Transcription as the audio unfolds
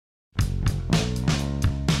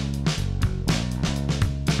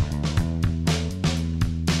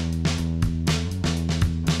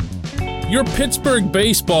Your Pittsburgh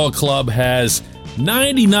baseball club has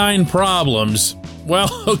 99 problems. Well,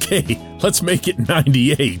 okay, let's make it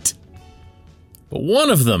 98. But one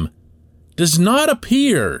of them does not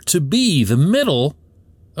appear to be the middle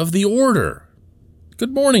of the order.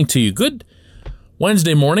 Good morning to you. Good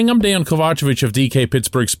Wednesday morning. I'm Dan Kovacevic of DK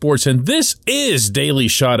Pittsburgh Sports, and this is Daily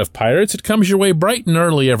Shot of Pirates. It comes your way bright and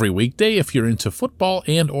early every weekday if you're into football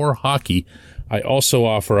and or hockey. I also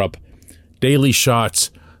offer up daily shots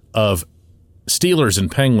of Steelers and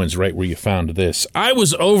Penguins right where you found this. I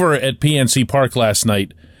was over at PNC Park last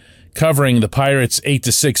night covering the Pirates'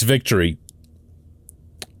 8-6 victory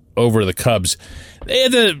over the Cubs.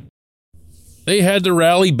 They had to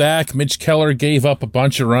rally back. Mitch Keller gave up a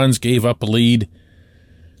bunch of runs, gave up a lead.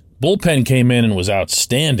 Bullpen came in and was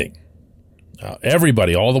outstanding.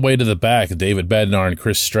 Everybody, all the way to the back, David Bednar and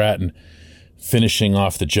Chris Stratton finishing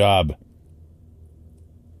off the job.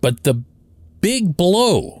 But the big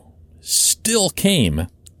blow still came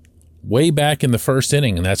way back in the first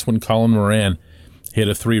inning, and that's when Colin Moran hit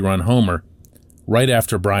a 3-run homer right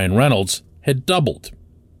after Brian Reynolds had doubled.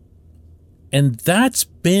 And that's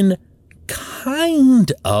been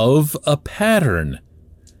kind of a pattern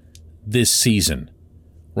this season.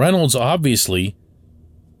 Reynolds obviously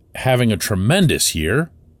having a tremendous year,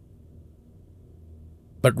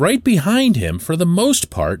 but right behind him, for the most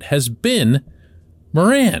part, has been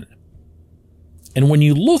Moran. And when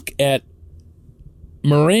you look at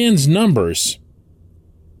Moran's numbers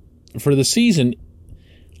for the season,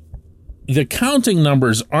 the counting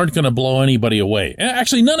numbers aren't going to blow anybody away.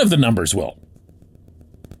 Actually, none of the numbers will.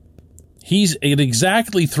 He's at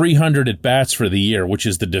exactly 300 at-bats for the year, which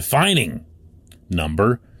is the defining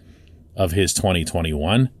number of his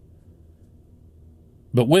 2021.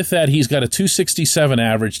 But with that, he's got a .267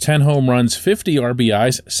 average, 10 home runs, 50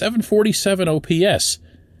 RBIs, 747 OPS.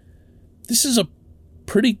 This is a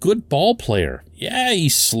pretty good ball player. Yeah,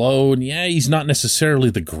 he's slow, and yeah, he's not necessarily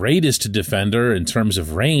the greatest defender in terms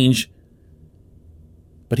of range,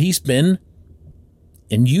 but he's been,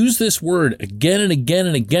 and use this word again and again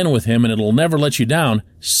and again with him, and it'll never let you down,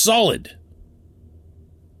 solid.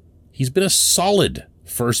 He's been a solid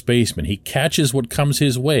first baseman. He catches what comes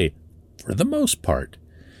his way, for the most part.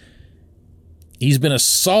 He's been a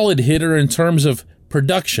solid hitter in terms of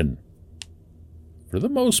production, for the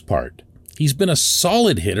most part. He's been a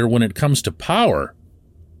solid hitter when it comes to power,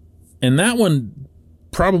 and that one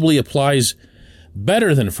probably applies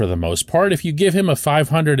better than for the most part. If you give him a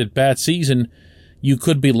 500 at-bat season, you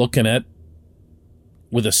could be looking at,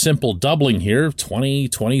 with a simple doubling here, 20,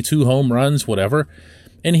 22 home runs, whatever,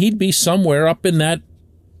 and he'd be somewhere up in that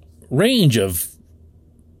range of,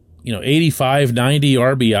 85, 90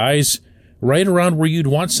 RBIs, right around where you'd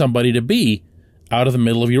want somebody to be out of the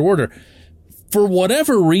middle of your order. For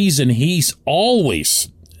whatever reason, he's always,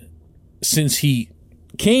 since he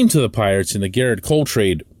came to the Pirates in the Garrett Cole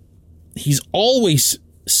trade, he's always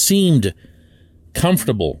seemed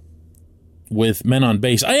comfortable with men on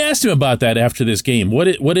base. I asked him about that after this game.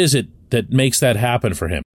 What is it that makes that happen for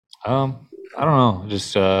him? I don't know.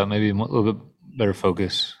 Just maybe a little bit better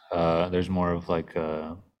focus. There's more of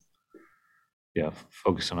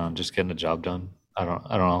focusing on just getting the job done. I don't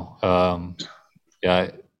know.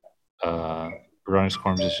 Running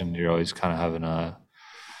scoring position, you're always kind of having a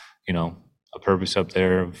purpose up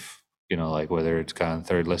there of, whether it's kind of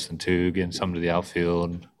third less than two, getting something to the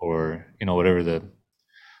outfield, or, whatever the,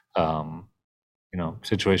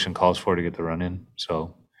 situation calls for to get the run in.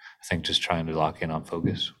 So I think just trying to lock in on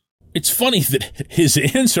focus. It's funny that his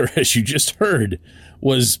answer, as you just heard,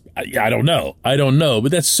 was, I don't know,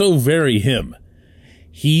 but that's so very him.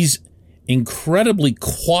 He's incredibly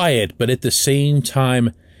quiet, but at the same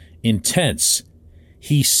time intense.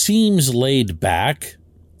 He seems laid back,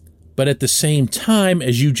 but at the same time,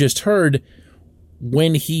 as you just heard,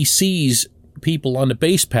 when he sees people on the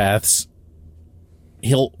base paths,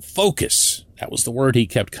 he'll focus. That was the word he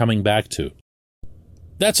kept coming back to.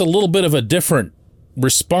 That's a little bit of a different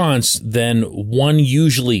response than one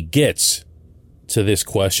usually gets to this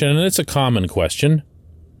question, and it's a common question.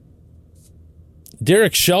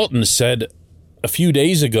 Derek Shelton said a few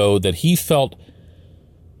days ago that he felt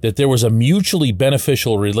that there was a mutually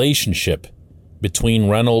beneficial relationship between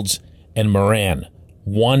Reynolds and Moran,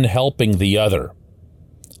 one helping the other.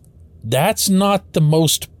 That's not the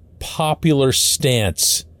most popular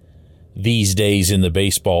stance these days in the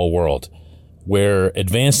baseball world, where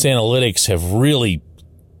advanced analytics have really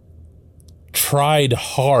tried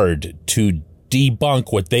hard to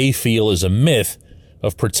debunk what they feel is a myth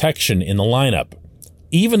of protection in the lineup.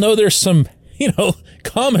 Even though there's some,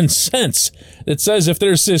 common sense that says if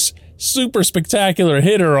there's this super spectacular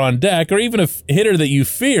hitter on deck, or even a hitter that you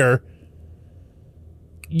fear,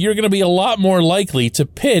 you're going to be a lot more likely to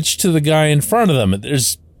pitch to the guy in front of them.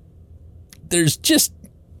 There's just,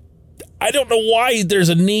 I don't know why there's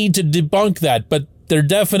a need to debunk that, but there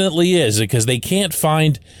definitely is, because they can't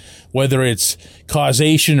find whether it's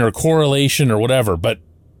causation or correlation or whatever. But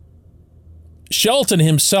Shelton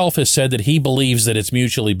himself has said that he believes that it's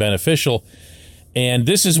mutually beneficial. And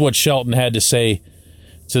this is what Shelton had to say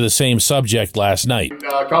to the same subject last night.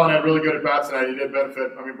 Colin had really good at-bats tonight. He did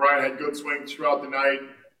benefit. I mean, Brian had good swings throughout the night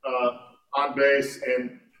on base,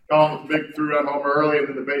 and Colin was big through-run homer early and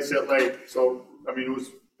then the base hit late. So, I mean,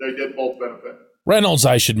 they did both benefit. Reynolds,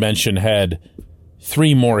 I should mention, had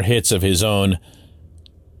 3 more hits of his own.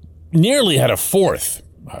 Nearly had a 4th.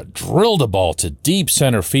 Drilled a ball to deep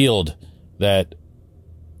center field that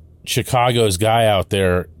Chicago's guy out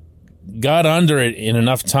there got under it in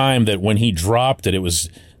enough time that when he dropped it, it was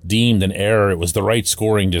deemed an error. It was the right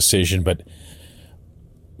scoring decision, but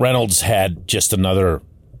Reynolds had just another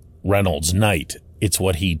Reynolds night. It's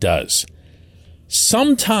what he does.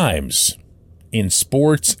 Sometimes in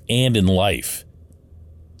sports and in life,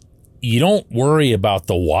 you don't worry about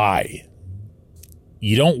the why.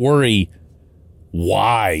 You don't worry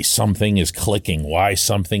why something is clicking, why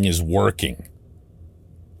something is working.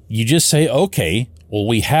 You just say, okay, well,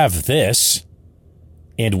 we have this,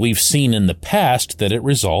 and we've seen in the past that it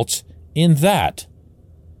results in that.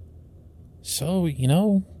 So,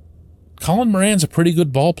 Colin Moran's a pretty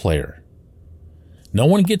good ball player. No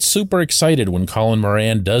one gets super excited when Colin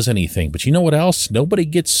Moran does anything, but you know what else? Nobody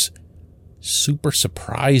gets super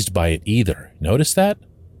surprised by it either. Notice that?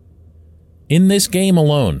 In this game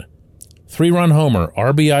alone, 3-run homer,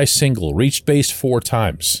 RBI single, reached base 4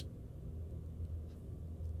 times.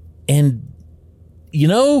 And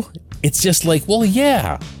it's just like, well,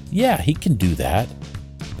 yeah, he can do that.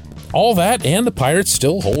 All that, and the Pirates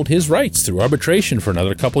still hold his rights through arbitration for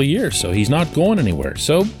another couple of years, so he's not going anywhere.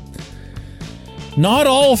 So, not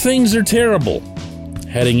all things are terrible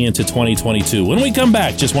heading into 2022. When we come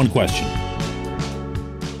back, just one question.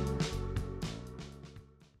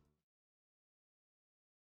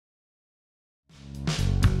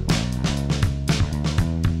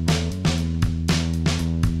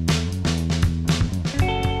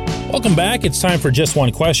 Welcome back. It's time for Just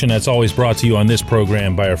One Question. That's always brought to you on this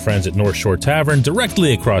program by our friends at North Shore Tavern,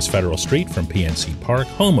 directly across Federal Street from PNC Park,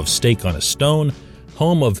 home of Steak on a Stone,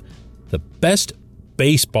 home of the best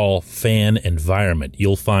baseball fan environment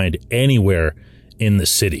you'll find anywhere in the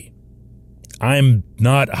city. I'm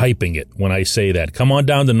not hyping it when I say that. Come on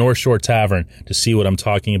down to North Shore Tavern to see what I'm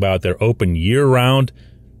talking about. They're open year-round,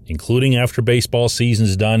 including after baseball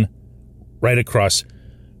season's done, right across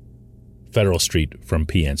Federal Street from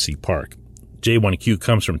PNC Park. J1Q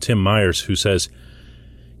comes from Tim Myers, who says,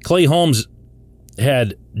 Clay Holmes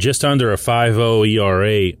had just under a 5.0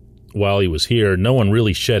 ERA while he was here. No one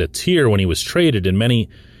really shed a tear when he was traded, and many,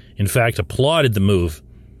 in fact, applauded the move.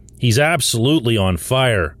 He's absolutely on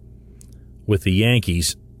fire with the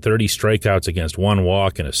Yankees. 30 strikeouts against 1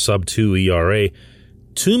 walk and a sub-2 ERA.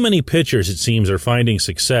 Too many pitchers, it seems, are finding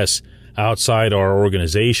success outside our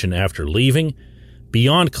organization after leaving.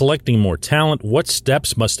 Beyond collecting more talent, what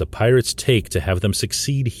steps must the Pirates take to have them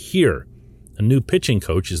succeed here? A new pitching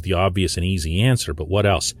coach is the obvious and easy answer, but what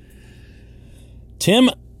else? Tim,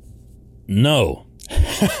 no.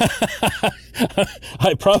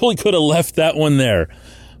 I probably could have left that one there,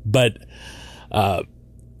 but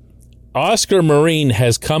Oscar Marin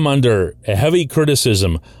has come under a heavy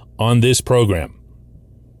criticism on this program.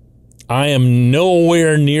 I am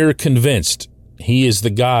nowhere near convinced he is the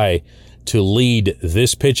guy to lead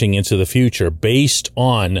this pitching into the future based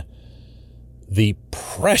on the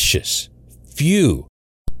precious few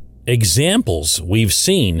examples we've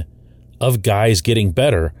seen of guys getting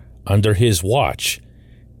better under his watch.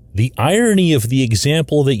 The irony of the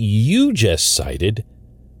example that you just cited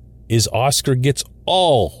is Oscar gets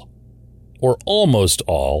all, or almost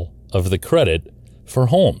all, of the credit for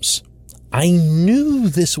Holmes. I knew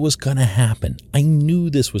this was going to happen.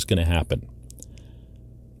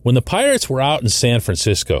 When the Pirates were out in San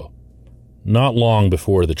Francisco, not long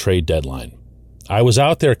before the trade deadline, I was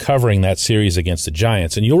out there covering that series against the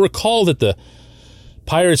Giants, and you'll recall that the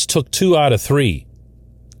Pirates took 2 out of 3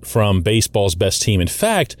 from baseball's best team. In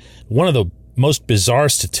fact, one of the most bizarre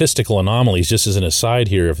statistical anomalies, just as an aside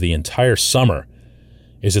here, of the entire summer,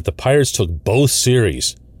 is that the Pirates took both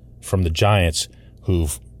series from the Giants,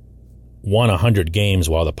 who've won 100 games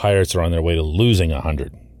while the Pirates are on their way to losing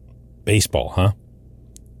 100. Baseball, huh?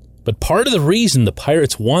 But part of the reason the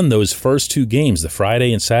Pirates won those first 2 games, the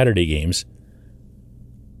Friday and Saturday games,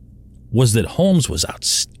 was that Holmes was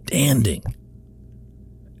outstanding.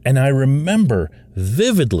 And I remember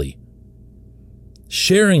vividly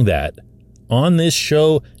sharing that on this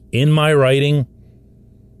show, in my writing,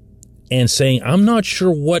 and saying, I'm not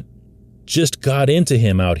sure what just got into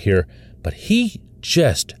him out here, but he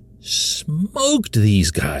just smoked these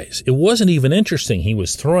guys. It wasn't even interesting. He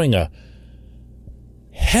was throwing a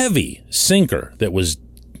heavy sinker that was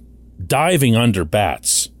diving under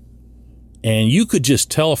bats. And you could just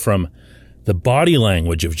tell from the body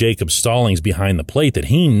language of Jacob Stallings behind the plate that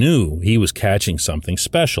he knew he was catching something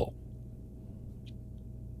special.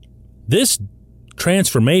 This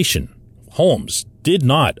transformation, Holmes, did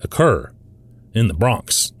not occur in the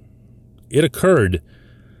Bronx. It occurred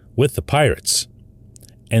with the Pirates.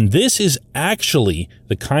 And this is actually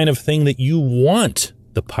the kind of thing that you want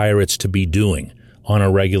the Pirates to be doing on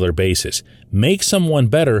a regular basis. Make someone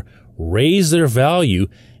better, raise their value,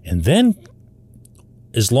 and then,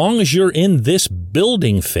 as long as you're in this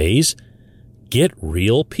building phase, get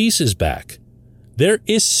real pieces back. There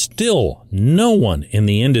is still no one in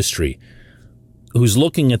the industry who's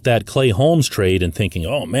looking at that Clay Holmes trade and thinking,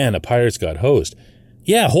 oh man, the Pirates got hosed.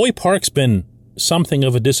 Yeah, Hoy Park's been something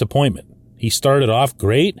of a disappointment. He started off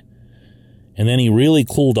great, and then he really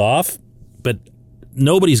cooled off, but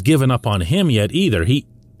nobody's given up on him yet either. He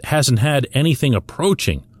hasn't had anything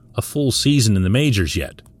approaching a full season in the majors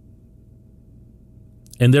yet.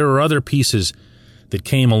 And there are other pieces that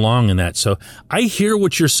came along in that. So I hear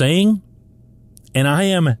what you're saying, and I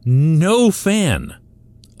am no fan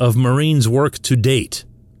of Marine's work to date.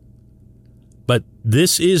 But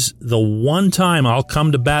this is the one time I'll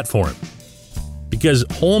come to bat for him, because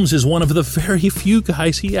Holmes is one of the very few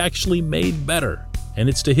guys he actually made better. And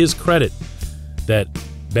it's to his credit that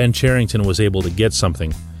Ben Cherington was able to get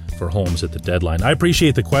something for Holmes at the deadline. I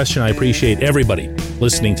appreciate the question. I appreciate everybody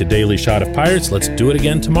listening to Daily Shot of Pirates. Let's do it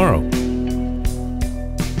again tomorrow.